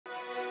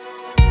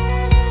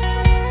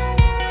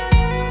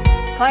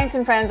Clients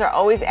and friends are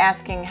always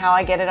asking how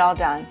I get it all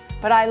done,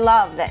 but I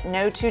love that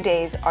no 2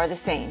 days are the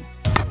same.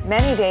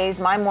 Many days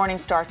my morning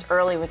starts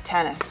early with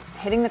tennis.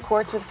 Hitting the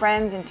courts with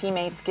friends and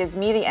teammates gives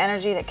me the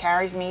energy that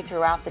carries me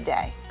throughout the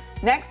day.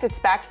 Next, it's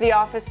back to the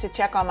office to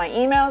check on my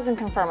emails and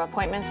confirm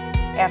appointments.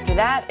 After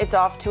that, it's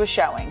off to a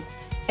showing.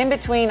 In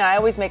between, I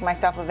always make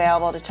myself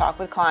available to talk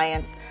with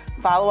clients,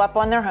 follow up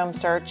on their home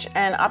search,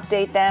 and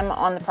update them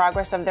on the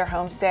progress of their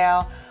home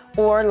sale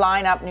or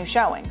line up new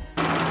showings.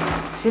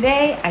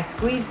 Today, I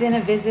squeezed in a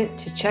visit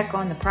to check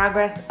on the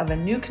progress of a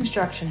new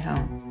construction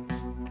home.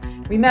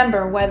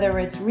 Remember, whether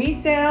it's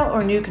resale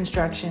or new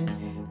construction,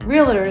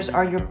 realtors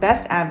are your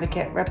best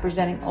advocate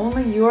representing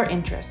only your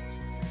interests,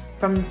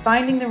 from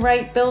finding the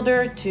right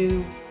builder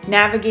to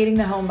navigating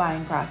the home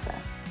buying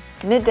process.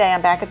 Midday,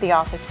 I'm back at the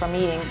office for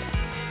meetings.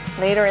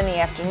 Later in the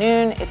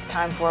afternoon, it's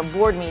time for a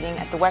board meeting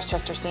at the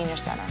Westchester Senior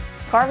Center.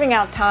 Carving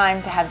out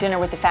time to have dinner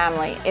with the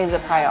family is a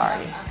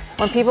priority.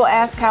 When people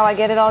ask how I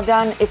get it all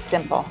done, it's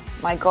simple.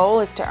 My goal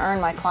is to earn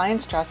my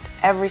clients' trust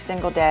every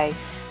single day,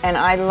 and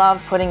I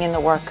love putting in the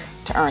work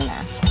to earn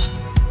that.